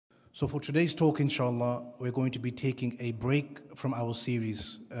So for today's talk, inshallah, we're going to be taking a break from our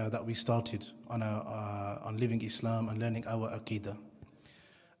series that we started on living Islam and learning our Aqidah.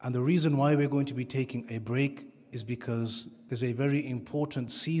 And the reason why we're going to be taking a break is because there's a very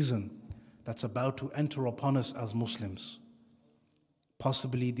important season that's about to enter upon us as Muslims.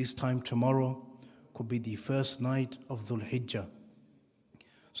 Possibly this time tomorrow could be the first night of Dhul Hijjah.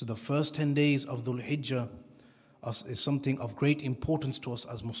 So the first 10 days of Dhul Hijjah is something of great importance to us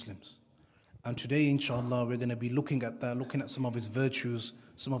as Muslims. And today, inshallah, we're going to be looking at that, looking at some of its virtues,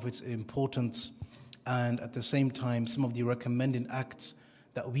 some of its importance, and at the same time, some of the recommended acts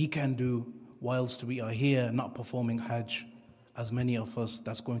that we can do whilst we are here not performing Hajj, as many of us,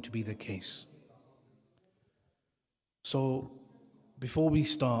 that's going to be the case. So, before we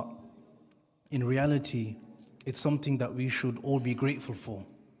start, in reality, it's something that we should all be grateful for.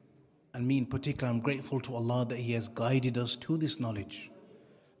 And me in particular, I'm grateful to Allah that He has guided us to this knowledge.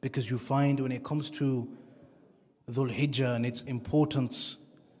 Because you find when it comes to Dhul Hijjah and its importance,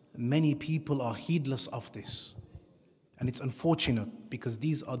 many people are heedless of this. And it's unfortunate because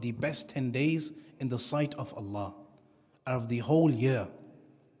these are the best 10 days in the sight of Allah out of the whole year.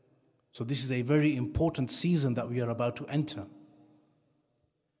 So this is a very important season that we are about to enter.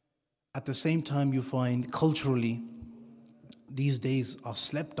 At the same time, you find culturally, these days are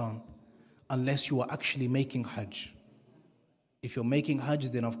slept on unless you are actually making Hajj. If you're making Hajj,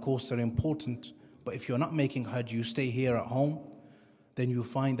 then of course they're important. But if you're not making Hajj, you stay here at home, then you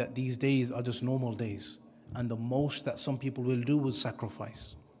find that these days are just normal days. And the most that some people will do is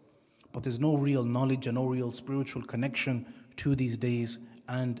sacrifice. But there's no real knowledge and no real spiritual connection to these days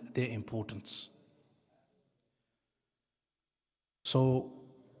and their importance. So,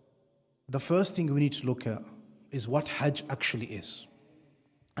 the first thing we need to look at is what Hajj actually is.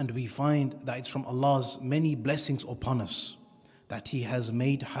 And we find that it's from Allah's many blessings upon us that He has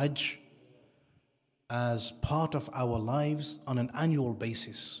made Hajj as part of our lives on an annual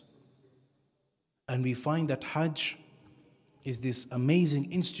basis. And we find that Hajj is this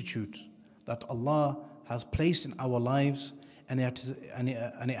amazing institute that Allah has placed in our lives, and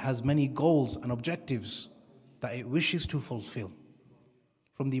it has many goals and objectives that it wishes to fulfill.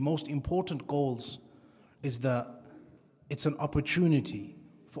 From the most important goals is that it's an opportunity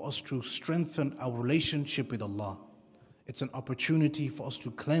for us to strengthen our relationship with Allah. It's an opportunity for us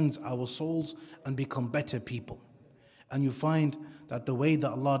to cleanse our souls and become better people. And you find that the way that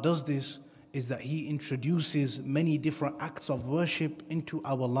Allah does this is that He introduces many different acts of worship into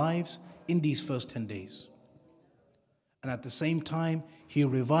our lives in these first 10 days. And at the same time, He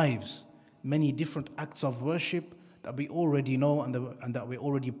revives many different acts of worship that we already know and that we're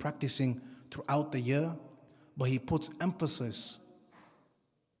already practicing throughout the year, but He puts emphasis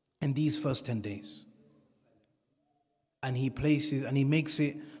in these first 10 days. And He makes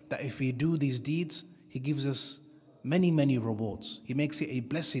it that if we do these deeds, He gives us many, many rewards. He makes it a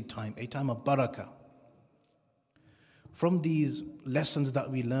blessed time, a time of barakah. From these lessons that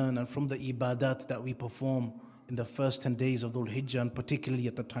we learn and from the ibadat that we perform in the first 10 days of Dhul Hijjah, and particularly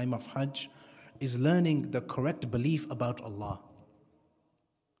at the time of Hajj, is learning the correct belief about Allah.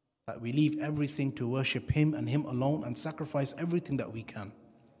 That we leave everything to worship Him and Him alone and sacrifice everything that we can.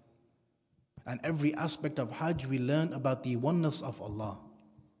 And every aspect of Hajj we learn about the oneness of Allah.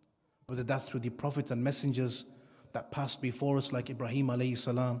 Whether that's through the prophets and messengers that passed before us like Ibrahim alayhi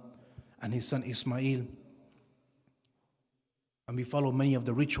salam and his son Ismail. And we follow many of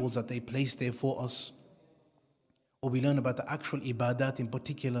the rituals that they placed there for us. Or we learn about the actual ibadat in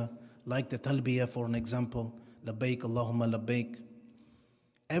particular, like the talbiyah for an example, labbaik Allahumma labbaik.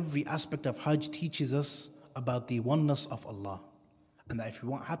 Every aspect of Hajj teaches us about the oneness of Allah. And that if we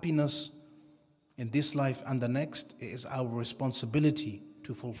want happiness in this life and the next, it is our responsibility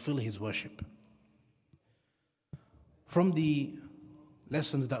to fulfill His worship. From the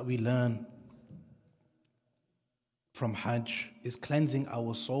lessons that we learn from Hajj is cleansing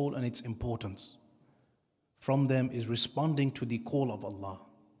our soul and its importance. From them is responding to the call of Allah.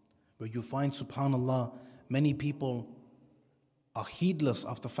 Where you find, subhanallah, many people are heedless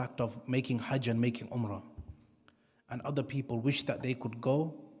of the fact of making Hajj and making Umrah. And other people wish that they could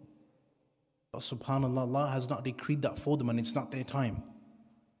go, but subhanallah, Allah has not decreed that for them and it's not their time.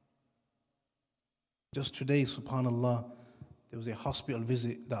 Just today, subhanallah, there was a hospital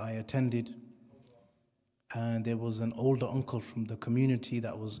visit that I attended, and there was an older uncle from the community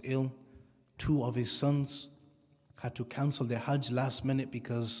that was ill. 2 of his sons had to cancel their Hajj last minute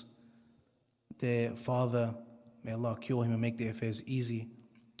because their father, may Allah cure him and make their affairs easy,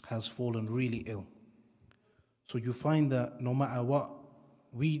 has fallen really ill. So you find that no matter what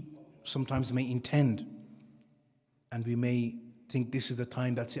we sometimes may intend, and we may think this is the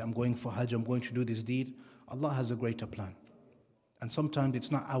time, that's it, I'm going for Hajj, I'm going to do this deed. Allah has a greater plan. And sometimes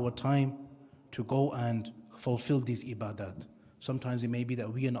it's not our time to go and fulfill these ibadat. Sometimes it may be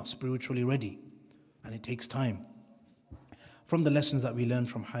that we are not spiritually ready, and it takes time. From the lessons that we learn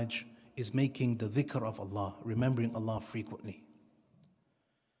from Hajj is making the dhikr of Allah, remembering Allah frequently.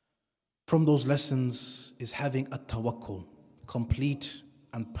 From those lessons is having a tawakkul, complete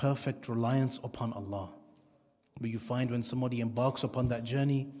and perfect reliance upon Allah. But you find when somebody embarks upon that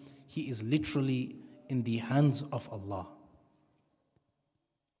journey, he is literally in the hands of Allah,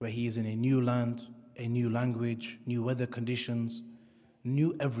 where he is in a new land, a new language, new weather conditions,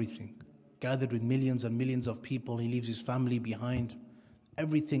 new everything, gathered with millions and millions of people. He leaves his family behind.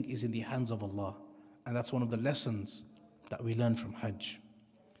 Everything is in the hands of Allah. And that's one of the lessons that we learn from Hajj.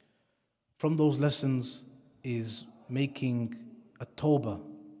 From those lessons is making a tawbah,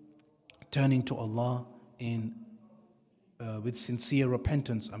 turning to Allah with sincere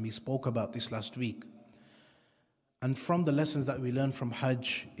repentance, and we spoke about this last week. And from the lessons that we learn from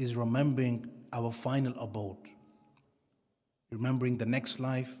Hajj is remembering our final abode, remembering the next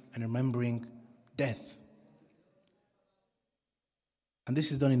life and remembering death. And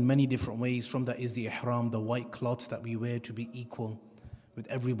this is done in many different ways. From that is the ihram, the white cloths that we wear to be equal with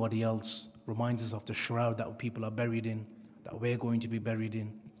everybody else, reminds us of the shroud that people are buried in, that we're going to be buried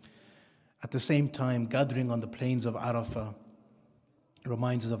in. At the same time, gathering on the plains of Arafah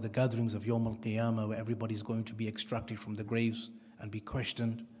reminds us of the gatherings of Yawm al-Qiyamah, where everybody's going to be extracted from the graves and be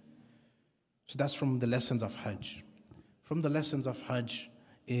questioned. So that's from the lessons of Hajj. From the lessons of Hajj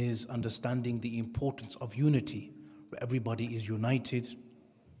is understanding the importance of unity, where everybody is united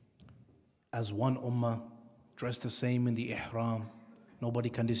as one ummah, dressed the same in the ihram. Nobody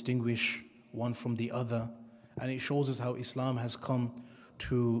can distinguish one from the other. And it shows us how Islam has come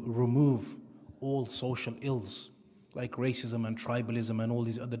to remove all social ills, like racism and tribalism and all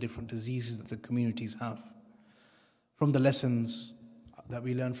these other different diseases that the communities have. From the lessons that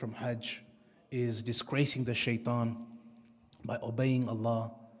we learn from Hajj is disgracing the shaitan by obeying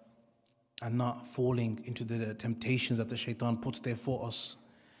Allah and not falling into the temptations that the shaitan puts there for us.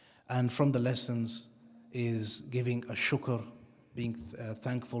 And from the lessons is giving a shukr, being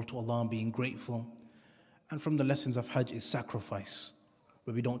thankful to Allah and being grateful. And from the lessons of Hajj is sacrifice,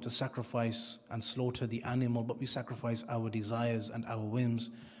 where we don't just sacrifice and slaughter the animal, but we sacrifice our desires and our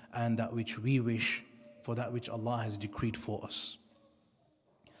whims and that which we wish for that which Allah has decreed for us.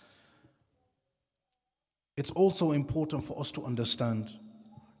 It's also important for us to understand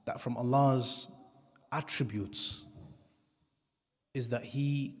that from Allah's attributes is that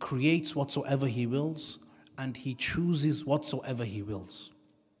He creates whatsoever He wills and He chooses whatsoever He wills.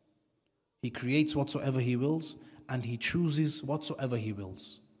 He creates whatsoever He wills and He chooses whatsoever He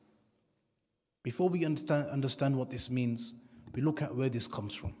wills. Before we understand what this means, we look at where this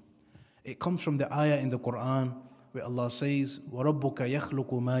comes from. It comes from the ayah in the Quran where Allah says, وَرَبُّكَ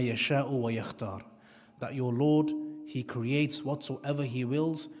يَخْلُقُ مَا يَشَاءُ وَيَخْتَارُ, that your Lord, He creates whatsoever He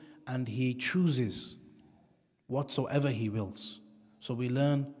wills and He chooses whatsoever He wills. So we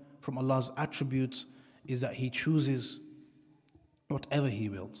learn from Allah's attributes is that He chooses whatever He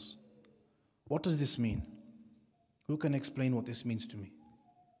wills. What does this mean? Who can explain what this means to me?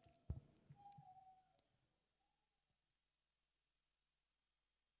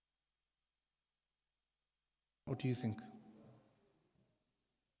 What do you think?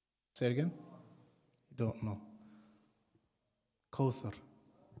 Say it again? You don't know. Kawthar.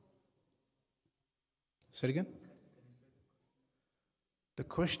 Say it again? The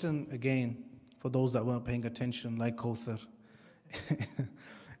question again, for those that weren't paying attention, like Kawthar,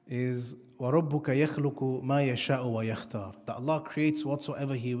 is وَرَبُّكَ يَخْلُقُ مَا يَشَاءُ وَيَخْتَارُ, that Allah creates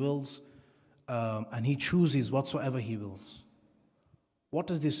whatsoever He wills and He chooses whatsoever He wills. What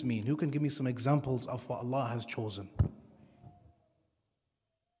does this mean? Who can give me some examples of what Allah has chosen?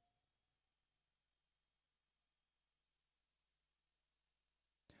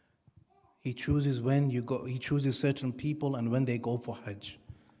 He chooses when you go, He chooses certain people and when they go for Hajj.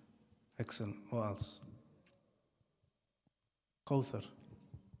 Excellent. What else? Kawthar.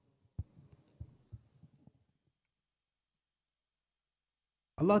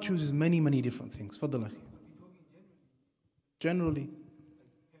 Allah chooses many, many different things. Fadal akhi. Generally.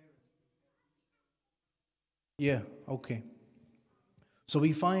 Yeah, okay. So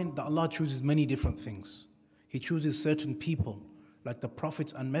we find that Allah chooses many different things. He chooses certain people, like the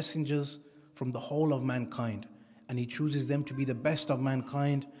prophets and messengers from the whole of mankind. And He chooses them to be the best of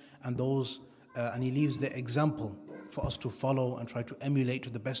mankind and and He leaves the example for us to follow and try to emulate to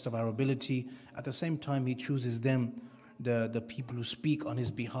the best of our ability. At the same time, He chooses them, the people who speak on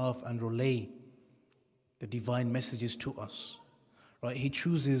His behalf and relay the divine messages to us. right? He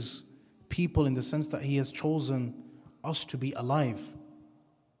chooses people in the sense that He has chosen us to be alive,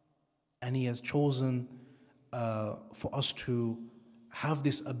 and He has chosen for us to have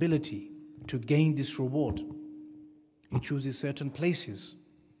this ability to gain this reward. He chooses certain places.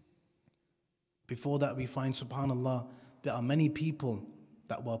 Before that, we find, subhanAllah, there are many people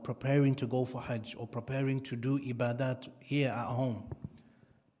that were preparing to go for Hajj or preparing to do ibadat here at home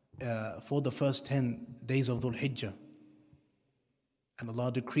for the first 10 days of Dhul Hijjah. And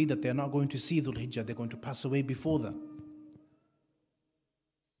Allah decreed that they're not going to see Dhul Hijjah, they're going to pass away before that.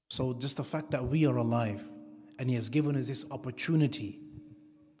 So just the fact that we are alive and He has given us this opportunity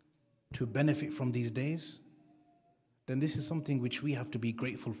to benefit from these days, then this is something which we have to be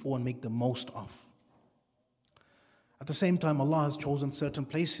grateful for and make the most of. At the same time, Allah has chosen certain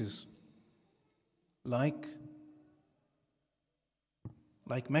places, like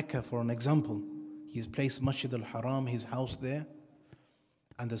Mecca, for an example. He has placed Masjid al-Haram, His house there,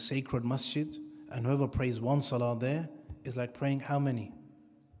 and the sacred masjid, and whoever prays one salah there is like praying how many?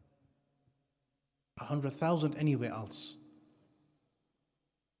 100,000 anywhere else.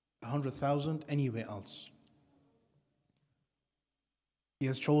 100,000 anywhere else. He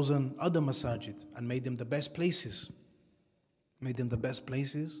has chosen other masajid and made them the best places. Made them the best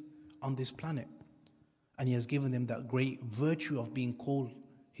places on this planet. And He has given them that great virtue of being called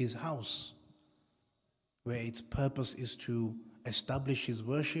His house, where its purpose is to establish His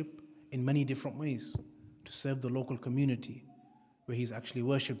worship in many different ways, to serve the local community, where He's actually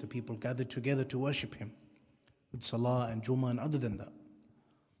worshipped, the people gathered together to worship Him with salah and Jummah and other than that.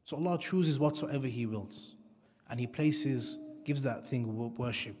 So Allah chooses whatsoever He wills, and He gives that thing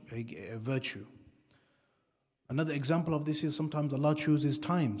worship, a virtue. Another example of this is sometimes Allah chooses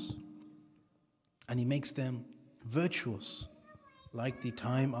times and He makes them virtuous, like the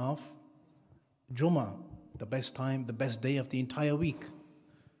time of Jummah, the best time, the best day of the entire week.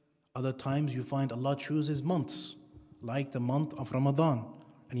 Other times you find Allah chooses months, like the month of Ramadan,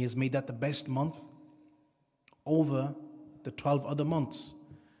 and He has made that the best month over the 12 other months.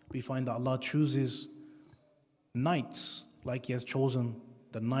 We find that Allah chooses nights, like He has chosen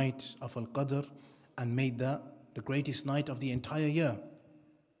the night of Al-Qadr and made that the greatest night of the entire year.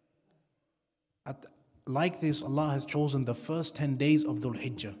 Like this, Allah has chosen the first 10 days of Dhul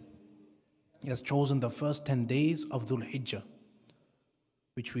Hijjah. He has chosen the first 10 days of Dhul Hijjah,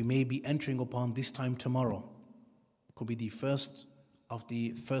 which we may be entering upon this time tomorrow. Could be the first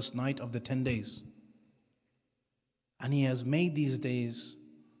night of the 10 days. And He has made these days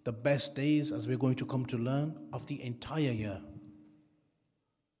the best days, as we're going to come to learn, of the entire year.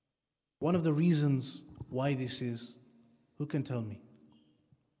 One of the reasons why this is, who can tell me?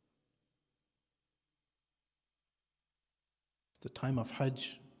 It's the time of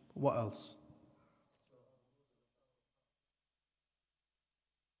Hajj. What else?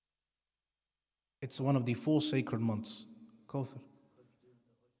 It's one of the 4 sacred months. Kauthar.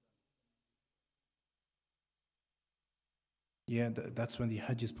 Yeah, that's when the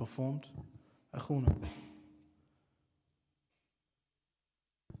Hajj is performed. Akhuna.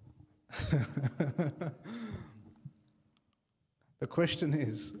 The question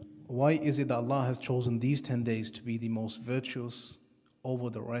is, why is it that Allah has chosen these 10 days to be the most virtuous over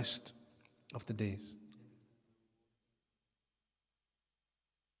the rest of the days?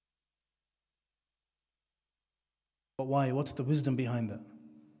 But why? What's the wisdom behind that?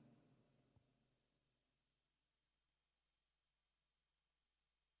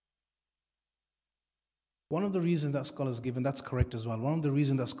 One of the reasons that scholars give, and that's correct as well, one of the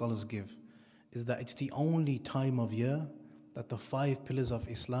reasons that scholars give is that it's the only time of year that the 5 pillars of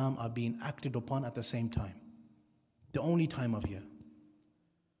Islam are being acted upon at the same time. The only time of year.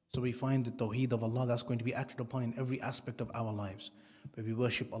 So we find the Tawheed of Allah that's going to be acted upon in every aspect of our lives, where we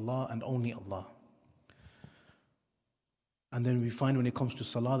worship Allah and only Allah. And then we find when it comes to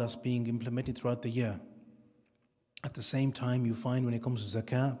Salah, that's being implemented throughout the year. At the same time, you find when it comes to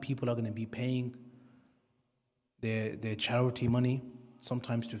Zakah, people are going to be paying their charity money,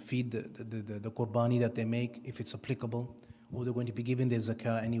 sometimes to feed the qurbani that they make, if it's applicable, or they're going to be giving their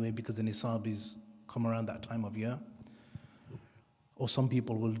zakah anyway because the nisab is come around that time of year. Or some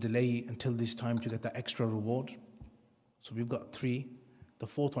people will delay until this time to get that extra reward. So we've got 3. The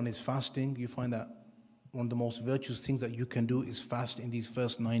 4th one is fasting. You find that one of the most virtuous things that you can do is fast in these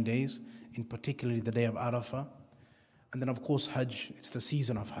first 9 days, in particularly the day of Arafah. And then of course Hajj, it's the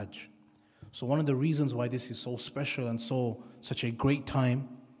season of Hajj. So one of the reasons why this is so special and such a great time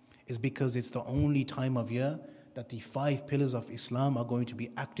is because it's the only time of year that the 5 pillars of Islam are going to be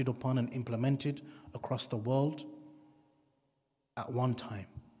acted upon and implemented across the world at one time,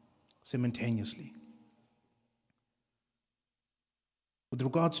 simultaneously. With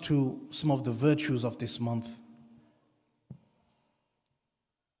regards to some of the virtues of this month,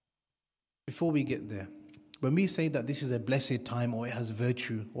 before we get there, when we say that this is a blessed time or it has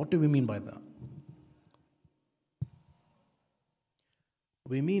virtue, what do we mean by that?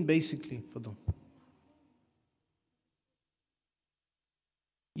 We mean basically, for them,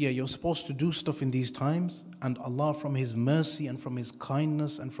 you're supposed to do stuff in these times, and Allah, from His mercy and from His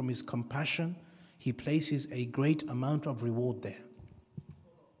kindness and from His compassion, He places a great amount of reward there.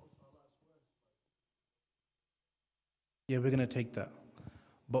 Yeah, we're going to take that.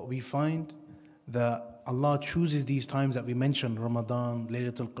 But we find that Allah chooses these times that we mentioned, Ramadan,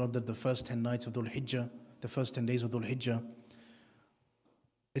 Laylatul Qadr, the first 10 nights of Dhul Hijjah, the first 10 days of Dhul Hijjah.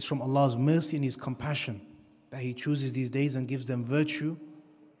 It's from Allah's mercy and His compassion that He chooses these days and gives them virtue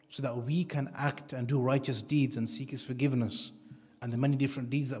so that we can act and do righteous deeds and seek His forgiveness. And the many different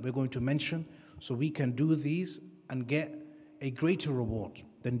deeds that we're going to mention, so we can do these and get a greater reward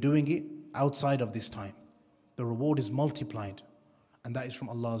than doing it outside of this time. The reward is multiplied, and that is from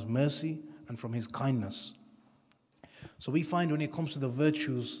Allah's mercy and from His kindness. So we find when it comes to the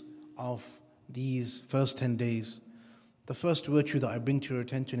virtues of these first 10 days, the first virtue that I bring to your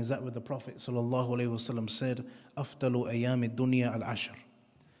attention is that where the Prophet ﷺ said, "Afdalu ayami dunya al-ashr."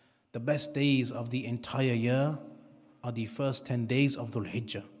 The best days of the entire year are the first 10 days of Dhul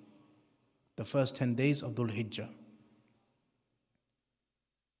Hijjah. The first 10 days of Dhul Hijjah.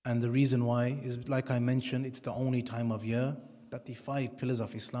 And the reason why is, like I mentioned, it's the only time of year that the 5 pillars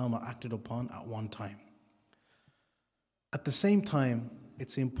of Islam are acted upon at one time. At the same time,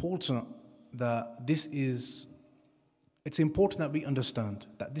 it's important that we understand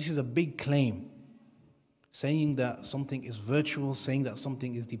that this is a big claim. Saying that something is virtual, saying that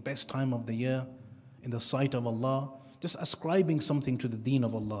something is the best time of the year in the sight of Allah, just ascribing something to the deen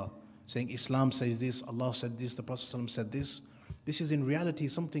of Allah, saying Islam says this, Allah said this, the Prophet ﷺ said this. This is in reality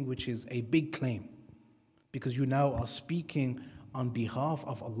something which is a big claim, because you now are speaking on behalf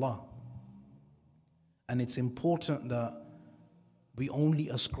of Allah. And it's important that we only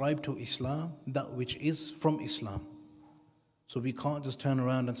ascribe to Islam that which is from Islam. So we can't just turn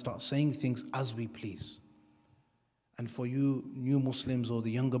around and start saying things as we please. And for you new Muslims or the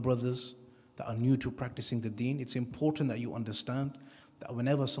younger brothers that are new to practicing the deen, it's important that you understand that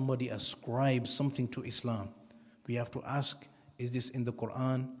whenever somebody ascribes something to Islam, we have to ask, is this in the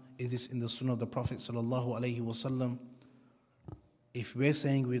Quran? Is this in the Sunnah of the Prophet ﷺ? If we're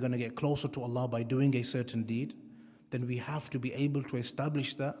saying we're going to get closer to Allah by doing a certain deed, then we have to be able to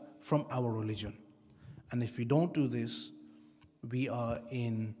establish that from our religion. And if we don't do this, we are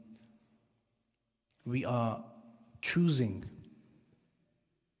choosing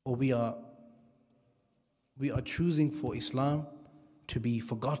for Islam to be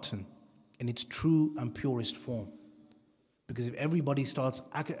forgotten in its true and purest form. Because if everybody starts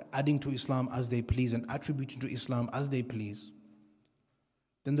adding to Islam as they please and attributing to Islam as they please,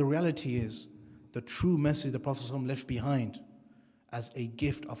 then the reality is the true message the Prophet ﷺ left behind as a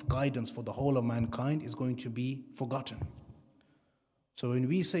gift of guidance for the whole of mankind is going to be forgotten. So when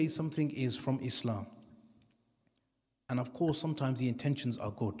we say something is from Islam, and of course sometimes the intentions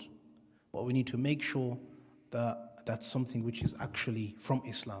are good, but we need to make sure that that's something which is actually from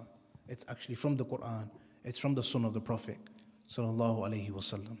Islam. It's actually from the Quran. It's from the Sunnah of the Prophet sallallahu alaihi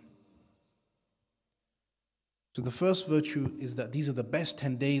wasallam. So the first virtue is that these are the best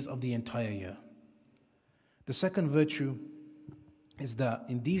 10 days of the entire year. The second virtue is that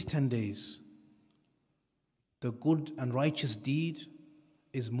in these 10 days, the good and righteous deed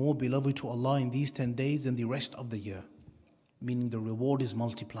is more beloved to Allah in these 10 days than the rest of the year, meaning the reward is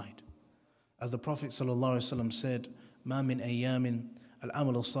multiplied. As the Prophet ﷺ said, مَا مِنْ أَيَّامٍ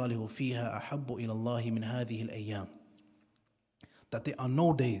الْعَمَلُ الصَّالِحُ فِيهَا أَحَبُّ إِلَى اللَّهِ مِنْ هَذِهِ الْأَيَّامِ. That there are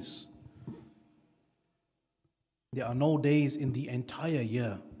no days in the entire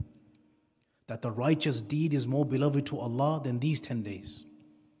year that the righteous deed is more beloved to Allah than these 10 days.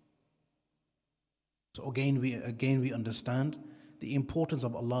 So again we understand the importance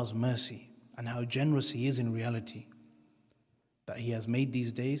of Allah's mercy and how generous He is in reality. That He has made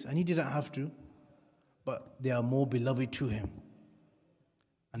these days, and He didn't have to, but they are more beloved to Him.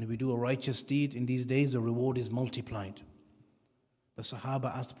 And if we do a righteous deed in these days, the reward is multiplied. The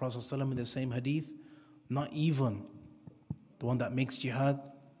Sahaba asked the Prophet ﷺ in the same hadith, not even the one that makes jihad.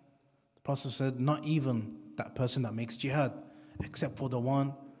 The Prophet said, not even that person that makes jihad, except for the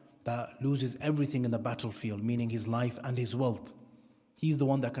one that loses everything in the battlefield, meaning his life and his wealth. He's the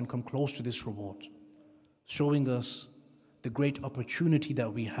one that can come close to this reward, showing us the great opportunity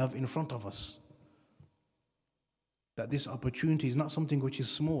that we have in front of us. That this opportunity is not something which is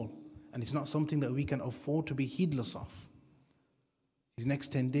small, and it's not something that we can afford to be heedless of. These next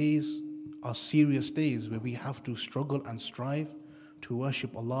 10 days are serious days where we have to struggle and strive to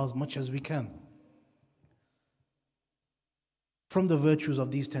worship Allah as much as we can. From the virtues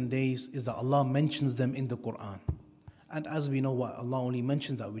of these 10 days is that Allah mentions them in the Quran. And as we know, what Allah only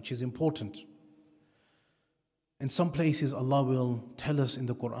mentions that which is important. In some places, Allah will tell us in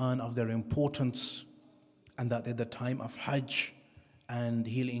the Quran of their importance and that they're the time of Hajj, and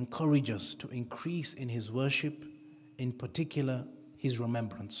He'll encourage us to increase in His worship, in particular His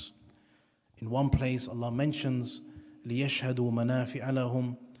remembrance. In one place, Allah mentions, لِيَشْهَدُوا مَنَافِعَ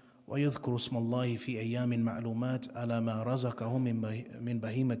لَهُمْ وَيَذْكُرُوا اسْمَ اللَّهِ فِي أَيَّامٍ مَعْلُومَاتٍ عَلَى مَا رَزَقَهُمْ مِنْ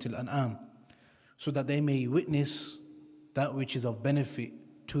بَهِيمَةِ الْأَنْعَامِ, so that they may witness that which is of benefit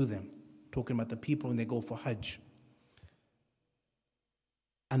to them. Talking about the people when they go for Hajj.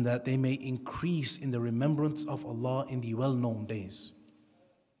 And that they may increase in the remembrance of Allah in the well-known days.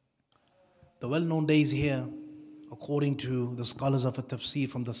 The well-known days here, according to the scholars of tafsir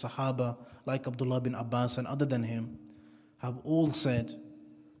from the Sahaba, like Abdullah bin Abbas and other than him, have all said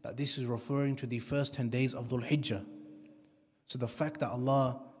that this is referring to the first 10 days of Dhul Hijjah. So the fact that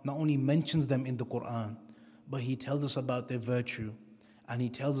Allah not only mentions them in the Quran, but He tells us about their virtue, and He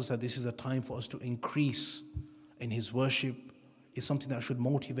tells us that this is a time for us to increase in His worship, is something that should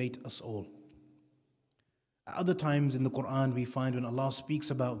motivate us all. At other times in the Quran, we find when Allah speaks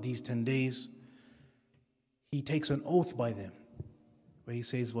about these 10 days, He takes an oath by them, where He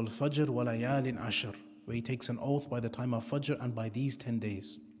says, وَالْفَجْرِ وَلَيَالٍ عَشْرٍ, where He takes an oath by the time of Fajr and by these 10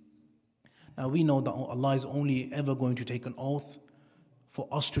 days. Now we know that Allah is only ever going to take an oath for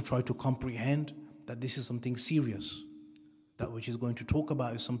us to try to comprehend that this is something serious. That which He's going to talk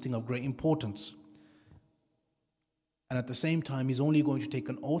about is something of great importance. And at the same time, He's only going to take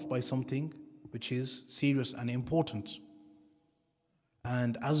an oath by something which is serious and important.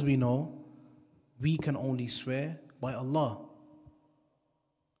 And as we know, we can only swear by Allah.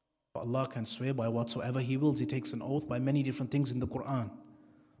 But Allah can swear by whatsoever He wills. He takes an oath by many different things in the Quran.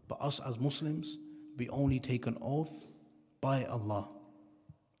 But us as Muslims, we only take an oath by Allah.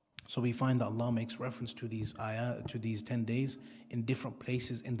 So we find that Allah makes reference to these ayah, to these 10 days in different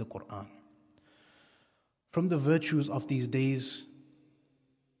places in the Quran. From the virtues of these days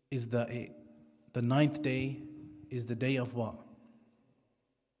is the 9th day is the day of what?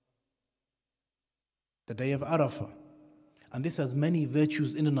 The day of Arafah. And this has many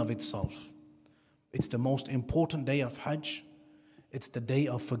virtues in and of itself. It's the most important day of Hajj. It's the day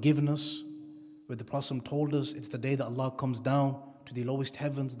of forgiveness, where the Prophet told us it's the day that Allah comes down to the lowest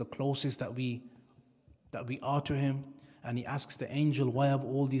heavens, the closest that we are to Him. And He asks the angel, why have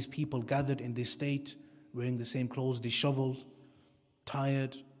all these people gathered in this state, wearing the same clothes, disheveled,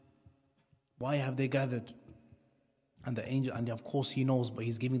 tired? Why have they gathered? And the angel, and of course He knows, but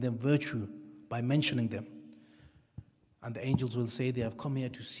He's giving them virtue by mentioning them. And the angels will say, they have come here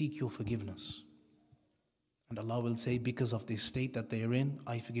to seek your forgiveness. And Allah will say, because of this state that they are in,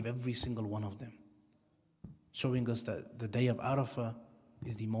 I forgive every single one of them. Showing us that the day of Arafah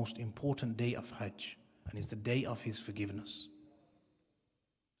is the most important day of Hajj, and it's the day of His forgiveness.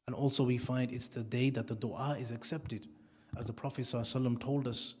 And also we find it's the day that the dua is accepted. As the Prophet ﷺ told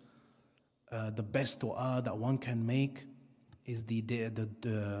us, the best dua that one can make is the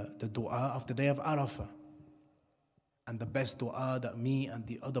dua of the day of Arafah. And the best dua that me and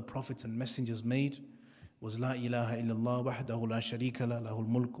the other prophets and messengers made was La ilaha illallah wahdahu la sharika la lahul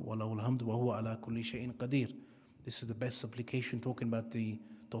mulk wa lahul hamd wa huwa ala kulli shay'in qadir. This is the best supplication, talking about the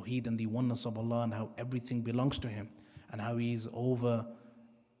Tawheed and the oneness of Allah and how everything belongs to Him and how He is over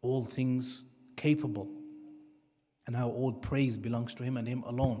all things capable and how all praise belongs to Him and Him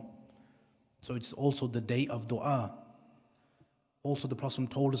alone. So it's also the day of dua. Also the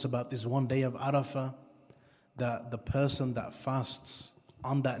Prophet told us about this one day of Arafah, that the person that fasts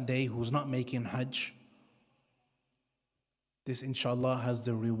on that day who's not making Hajj, this inshallah has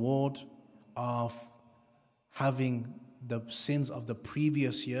the reward of having the sins of the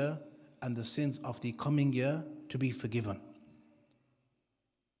previous year and the sins of the coming year to be forgiven.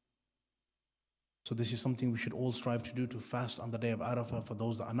 So this is something we should all strive to do, to fast on the day of Arafah for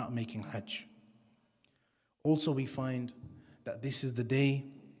those that are not making Hajj. Also we find that this is the day,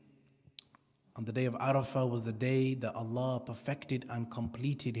 on the day of Arafah was the day that Allah perfected and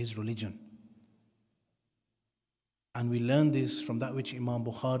completed His religion. And we learn this from that which Imam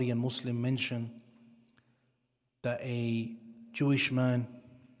Bukhari and Muslim mention, that a Jewish man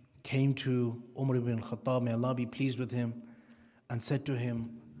came to Umar ibn al-Khattab, may Allah be pleased with him, and said to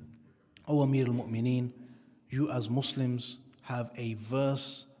him, O Amir al-Mu'mineen, you as Muslims have a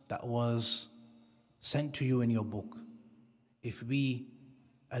verse that was sent to you in your book. If we,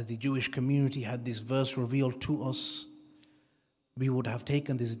 as the Jewish community, had this verse revealed to us, we would have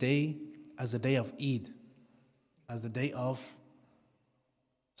taken this day as a day of Eid, as the day of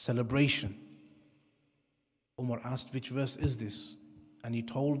celebration. Umar asked, which verse is this? And he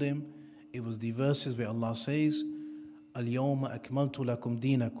told him it was the verses where Allah says, Al-yawma akmaltu lakum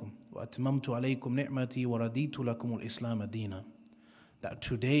dinakum wa atmamtu alaykum ni'mati wa raditu lakum al-islam dina. That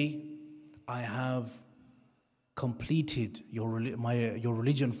today I have completed your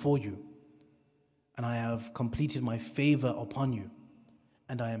religion for you, and I have completed my favor upon you,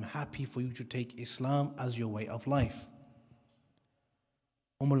 and I am happy for you to take Islam as your way of life.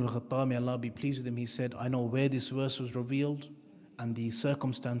 Umar al-Khattab, may Allah be pleased with him, he said, I know where this verse was revealed and the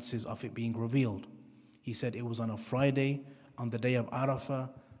circumstances of it being revealed. He said it was on a Friday, on the day of Arafah,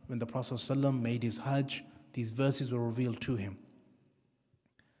 when the Prophet ﷺ made his Hajj. These verses were revealed to him.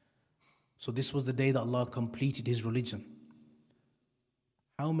 So this was the day that Allah completed his religion.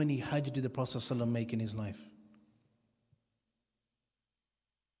 How many Hajj did the Prophet ﷺ make in his life?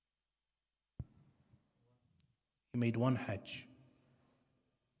 He made one Hajj.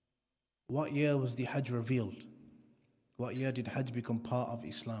 What year was the Hajj revealed? What year did Hajj become part of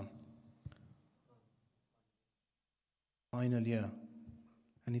Islam? Final year.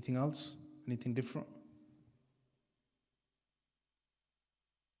 Anything else? Anything different?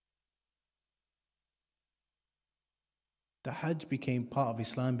 The Hajj became part of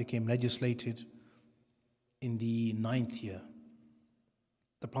Islam, became legislated in the 9th year.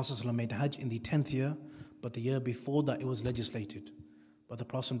 The Prophet ﷺ made Hajj in the 10th year, but the year before that it was legislated. But the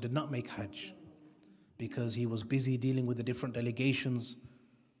Prophet did not make Hajj because he was busy dealing with the different delegations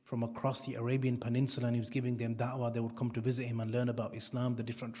from across the Arabian Peninsula, and he was giving them da'wah. They would come to visit him and learn about Islam, the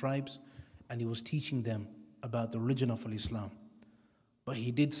different tribes, and he was teaching them about the religion of Islam. But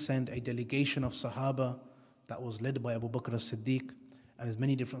he did send a delegation of Sahaba that was led by Abu Bakr as-Siddiq, and there's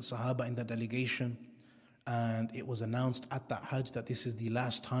many different Sahaba in that delegation, and it was announced at that Hajj that this is the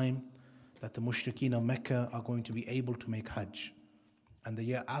last time that the mushrikeen of Mecca are going to be able to make Hajj. And the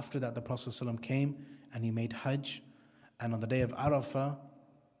year after that, the Prophet ﷺ came and he made Hajj, and on the day of Arafah,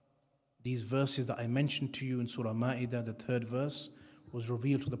 these verses that I mentioned to you in Surah Ma'idah, the 3rd verse, was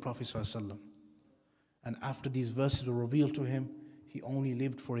revealed to the Prophet ﷺ. And after these verses were revealed to him, he only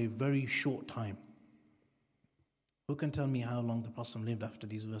lived for a very short time. Who can tell me how long the Prophet lived after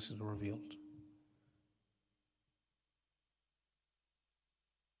these verses were revealed?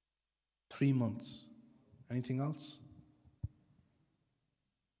 3 months. Anything else?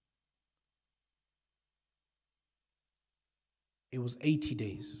 It was 80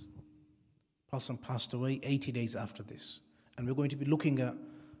 days. Prophet passed away 80 days after this. And we're going to be looking at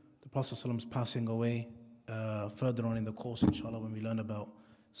the Prophet's passing away further on in the course, inshallah, when we learn about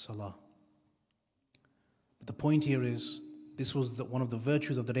Salah. But the point here is, this was one of the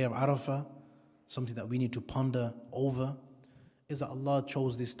virtues of the day of Arafah, something that we need to ponder over, is that Allah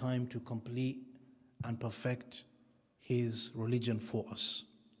chose this time to complete and perfect His religion for us.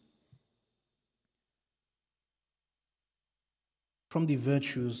 From the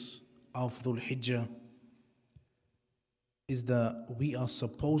virtues of Dhul Hijjah is that we are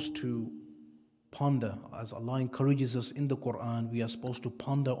supposed to ponder, as Allah encourages us in the Quran, we are supposed to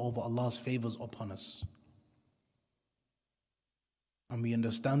ponder over Allah's favors upon us. And we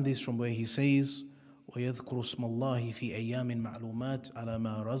understand this from where He says, وَيَذْكُرُ اسْمَ اللَّهِ فِي أَيَّامٍ مَعْلُومَاتٍ عَلَى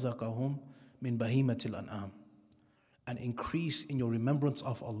مَا رَزَقَهُمْ مِنْ بَهِيمَةِ الْأَنْعَامِ. And increase in your remembrance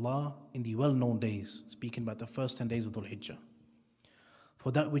of Allah in the well-known days, speaking about the first 10 days of Dhul Hijjah,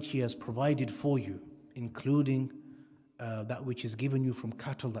 for that which He has provided for you, including that which is given you from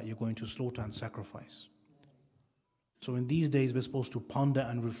cattle that you're going to slaughter and sacrifice. So in these days, we're supposed to ponder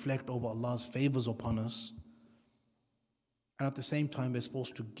and reflect over Allah's favors upon us, and at the same time, we're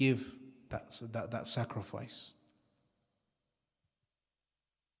supposed to give that sacrifice.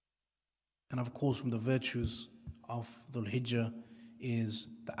 And of course, from the virtues of Dhul Hijjah is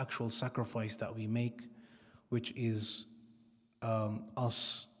the actual sacrifice that we make, which is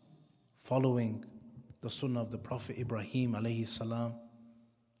us following the sunnah of the Prophet Ibrahim alayhi salam.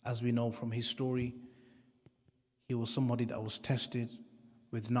 As we know from his story, he was somebody that was tested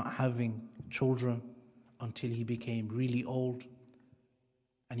with not having children until he became really old,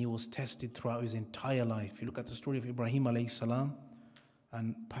 and he was tested throughout his entire life. You look at the story of Ibrahim alayhi salam,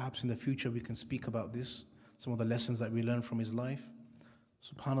 and perhaps in the future we can speak about this, some of the lessons that we learn from his life.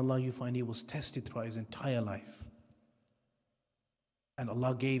 SubhanAllah, you find he was tested throughout his entire life. And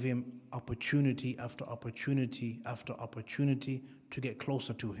Allah gave him opportunity after opportunity after opportunity to get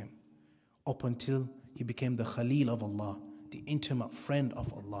closer to Him, up until he became the Khalil of Allah, the intimate friend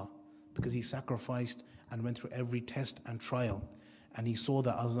of Allah, because he sacrificed and went through every test and trial, and he saw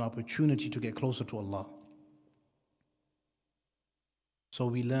that as an opportunity to get closer to Allah. So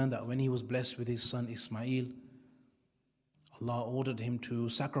we learn that when he was blessed with his son Ismail, Allah ordered him to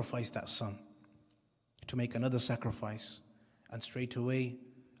sacrifice that son, to make another sacrifice. And straight away,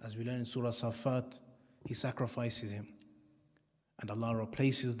 as we learn in Surah Safat, he sacrifices him. And Allah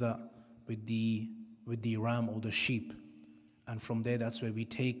replaces that with the ram or the sheep. And from there, that's where we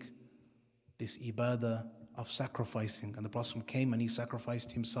take this ibadah of sacrificing. And the Prophet came and he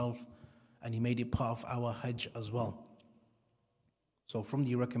sacrificed himself, and he made it part of our Hajj as well. So from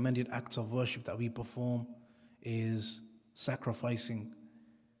the recommended acts of worship that we perform is sacrificing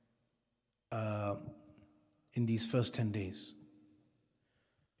in these first 10 days.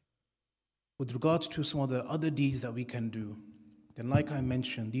 With regards to some of the other deeds that we can do, then like I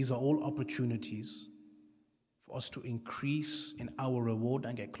mentioned, these are all opportunities for us to increase in our reward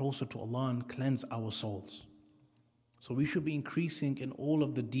and get closer to Allah and cleanse our souls. So we should be increasing in all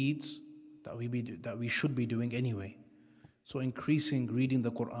of the deeds that we should be doing anyway. So increasing reading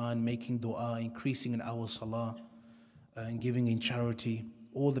the Quran, making dua, increasing in our salah, and giving in charity,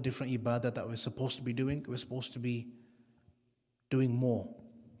 all the different ibadah that we're supposed to be doing, we're supposed to be doing more,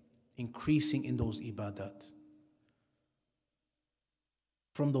 increasing in those ibadat.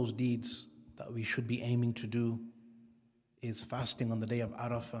 From those deeds that we should be aiming to do is fasting on the day of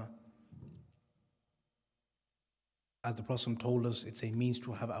Arafah. As the Prophet told us, it's a means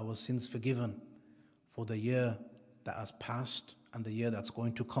to have our sins forgiven for the year that has passed and the year that's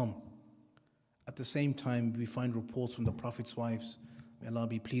going to come. At the same time, we find reports from the Prophet's wives, may Allah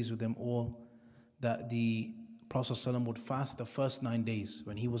be pleased with them all, that the Prophet ﷺ would fast the first 9 days.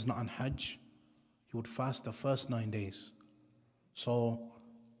 When he was not on Hajj, he would fast the first 9 days. So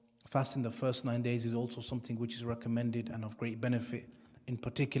fasting the first 9 days is also something which is recommended and of great benefit, in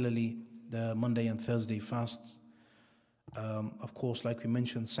particularly the Monday and Thursday fasts. Of course, like we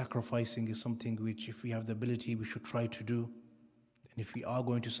mentioned, sacrificing is something which, if we have the ability, we should try to do. And if we are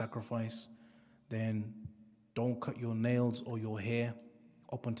going to sacrifice, then don't cut your nails or your hair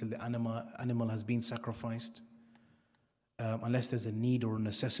up until the animal has been sacrificed, unless there's a need or a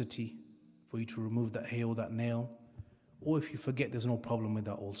necessity for you to remove that hair or that nail. Or if you forget, there's no problem with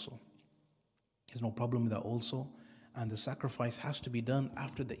that also. There's no problem with that also. And the sacrifice has to be done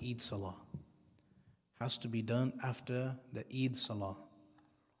after the Eid Salah. Has to be done after the Eid Salah.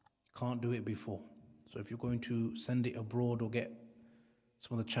 Can't do it before. So if you're going to send it abroad or get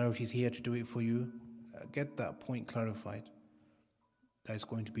some of the charities here to do it for you, get that point clarified. That is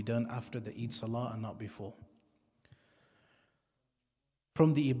going to be done after the Eid Salah and not before.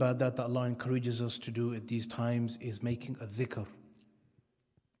 From the ibadat that Allah encourages us to do at these times is making a dhikr,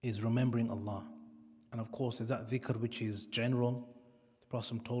 is remembering Allah. And of course, there's that dhikr which is general. The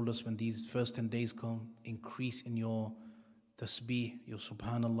Prophet told us when these first 10 days come, increase in your tasbih, your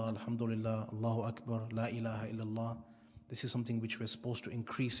subhanallah, alhamdulillah, Allahu Akbar, la ilaha illallah. This is something which we're supposed to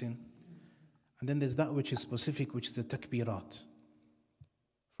increase in. And then there's that which is specific, which is the takbirat.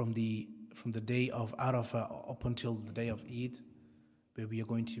 From the day of Arafah up until the day of Eid, where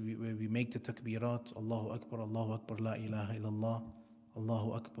we make the takbirat, Allahu Akbar, la ilaha illallah,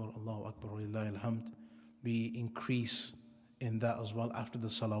 Allahu Akbar, lillahi alhamd. We increase in that as well after the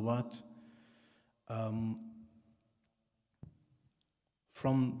salawat.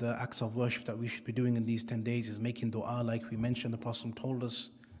 From the acts of worship that we should be doing in these 10 days is making dua. Like we mentioned, the Prophet told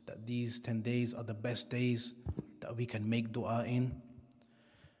us that these 10 days are the best days that we can make dua in.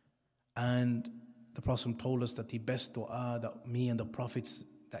 And the Prophet told us that the best dua that me and the prophets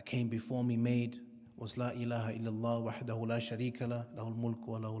that came before me made was La ilaha illallah wahdahu la sharika lah, lahul mulku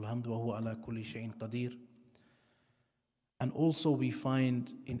wa lahul hamdu wa huwa ala kulli shay'in qadir. And also we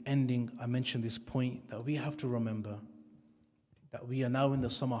find in ending, I mentioned this point, that we have to remember that we are now in the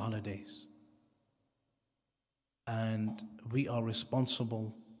summer holidays. And we are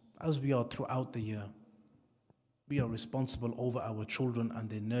responsible, as we are throughout the year, we are responsible over our children and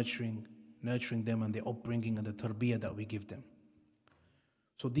their nurturing them and their upbringing and the tarbiyah that we give them.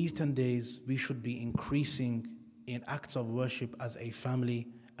 So these 10 days, we should be increasing in acts of worship as a family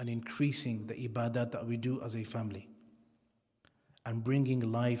and increasing the ibadat that we do as a family and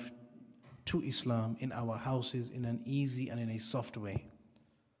bringing life to Islam in our houses in an easy and in a soft way,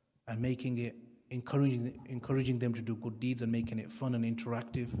 and making it, encouraging them to do good deeds and making it fun and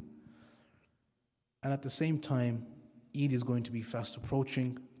interactive. And at the same time, Eid is going to be fast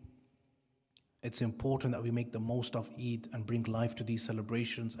approaching. It's important that we make the most of Eid and bring life to these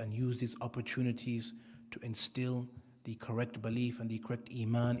celebrations and use these opportunities to instill the correct belief and the correct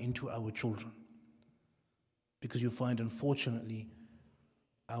iman into our children. Because you find, unfortunately,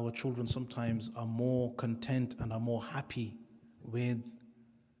 our children sometimes are more content and are more happy with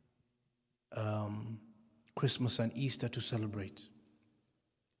Christmas and Easter to celebrate.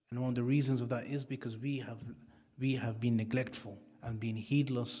 And one of the reasons of that is because we have been neglectful and been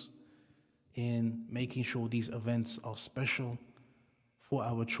heedless in making sure these events are special for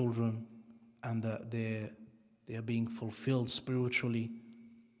our children and that they are being fulfilled spiritually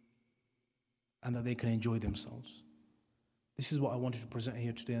and that they can enjoy themselves. This is what I wanted to present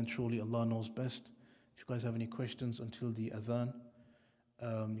here today, and truly Allah knows best. If you guys have any questions until the adhan,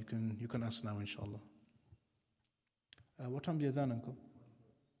 you can ask now, inshallah. What time is the adhan, uncle?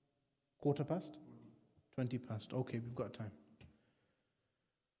 20 past? 20 past. Okay, we've got time.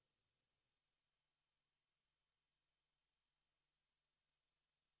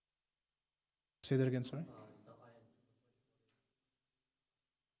 Say that again, sorry.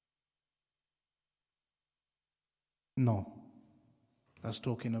 No. That's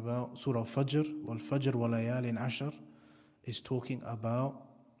talking about Surah Fajr, wal Fajr wa layalin ashar, is talking about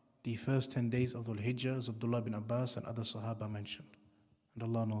the first 10 days of Dhul Hijjah, as Abdullah bin Abbas and other Sahaba mentioned. And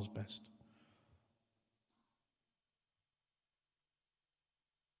Allah knows best.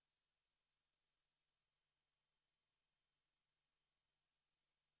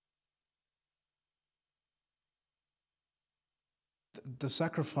 The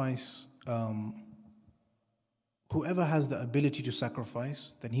sacrifice, whoever has the ability to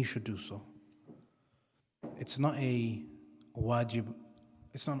sacrifice, then he should do so. It's not a wajib,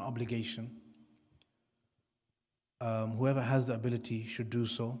 it's not an obligation. Whoever has the ability should do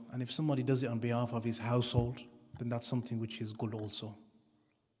so. And if somebody does it on behalf of his household, then that's something which is good also.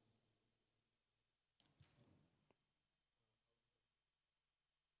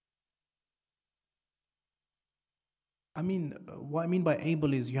 I mean, what I mean by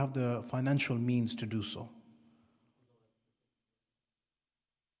able is you have the financial means to do so.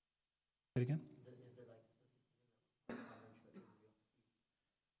 Say it again?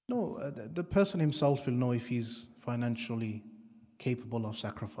 No, the person himself will know if he's financially capable of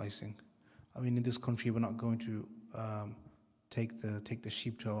sacrificing. I mean, in this country, we're not going to take the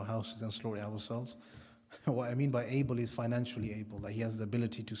sheep to our houses and slaughter it ourselves. What I mean by able is financially able, that he has the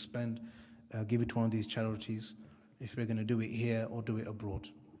ability to spend, give it to one of these charities, if we're going to do it here or do it abroad.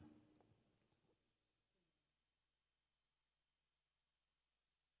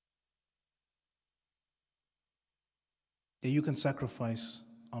 Yeah, you can sacrifice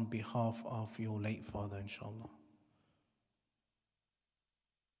on behalf of your late father, inshallah.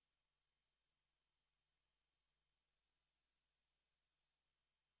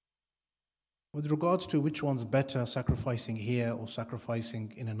 With regards to which one's better, sacrificing here or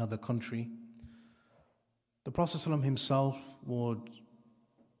sacrificing in another country, the Prophet ﷺ himself would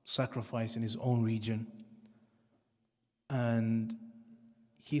sacrifice in his own region, and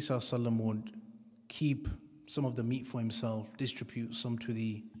he ﷺ would keep some of the meat for himself, distribute some to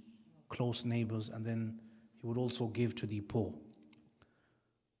the close neighbors, and then he would also give to the poor.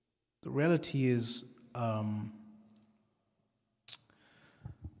 The reality is,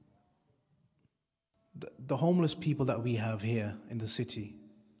 the homeless people that we have here in the city,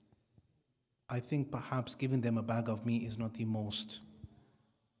 I think perhaps giving them a bag of meat is not the most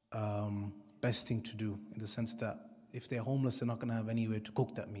best thing to do, in the sense that if they're homeless, they're not going to have anywhere to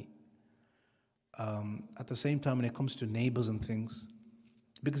cook that meat. At the same time, when it comes to neighbors and things,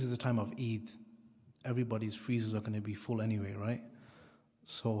 because it's a time of Eid, everybody's freezers are going to be full anyway, right?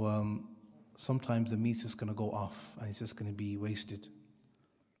 So sometimes the meat's just going to go off and it's just going to be wasted.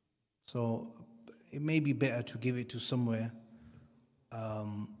 So it may be better to give it to somewhere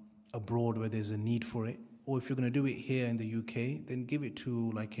abroad where there's a need for it, or if you're going to do it here in the UK, then give it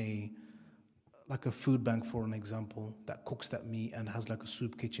to like a food bank, for an example, that cooks that meat and has like a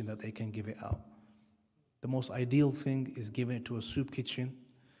soup kitchen that they can give it out. The most ideal thing is giving it to a soup kitchen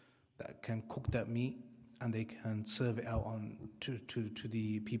that can cook that meat and they can serve it out to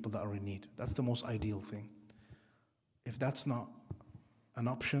the people that are in need. That's the most ideal thing. If that's not an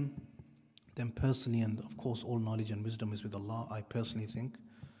option, then personally, and of course all knowledge and wisdom is with Allah, I personally think,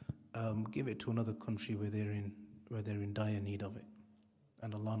 give it to another country where they're in dire need of it.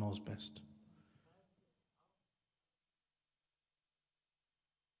 And Allah knows best.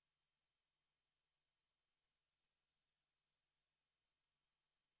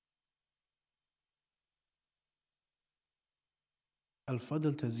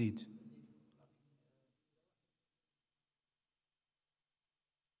 Al-Fadl Tazid.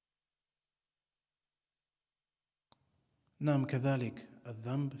 نعم كذلك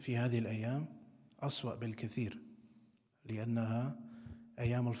الذنب في هذه الأيام أسوأ بالكثير لأنها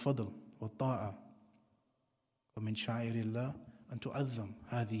أيام الفضل والطاعة ومن شعائر الله أن تعظم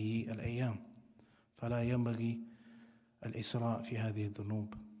هذه الأيام فلا ينبغي الإسراء في هذه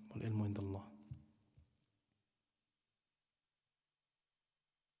الذنوب والعلم عند الله.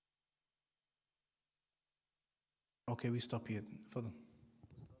 Okay, we stop here. For them.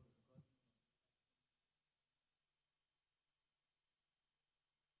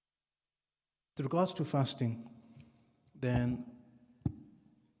 With regards to fasting, then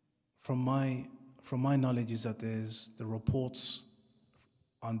from my knowledge is that there's the reports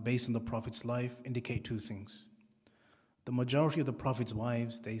based on the Prophet's life indicate two things. The majority of the Prophet's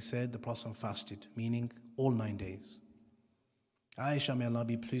wives, they said the Prophet fasted, meaning all 9 days. Aisha, may Allah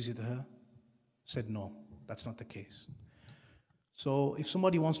be pleased with her, said no, that's not the case. So if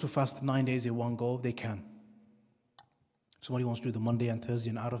somebody wants to fast 9 days in one go, they can. If somebody wants to do the Monday and Thursday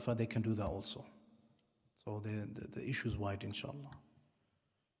in Arafah, they can do that also. So the issue is wide, inshallah.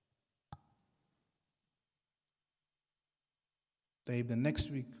 The next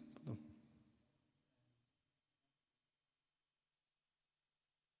week.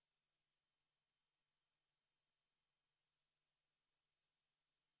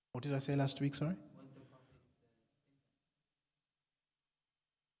 What did I say last week, sorry?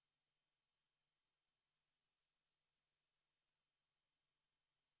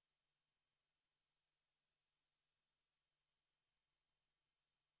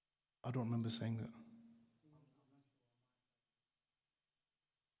 I don't remember saying that.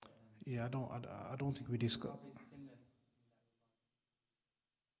 Yeah, I don't think we discussed.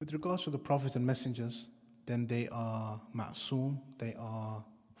 With regards to the prophets and messengers, then they are ma'soom, they are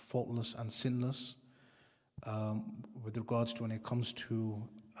faultless and sinless. With regards to when it comes to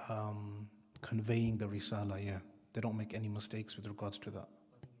conveying the risala, yeah, they don't make any mistakes with regards to that.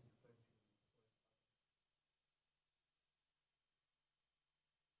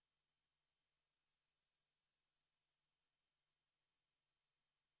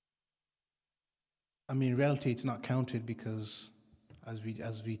 I mean, in reality, it's not counted because, as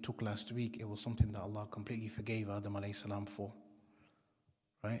we took last week, it was something that Allah completely forgave Adam alayhi salam for,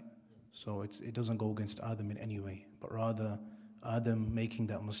 right? So it doesn't go against Adam in any way, but rather Adam making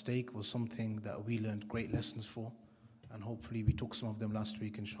that mistake was something that we learned great lessons for, and hopefully we took some of them last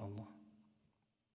week, inshallah.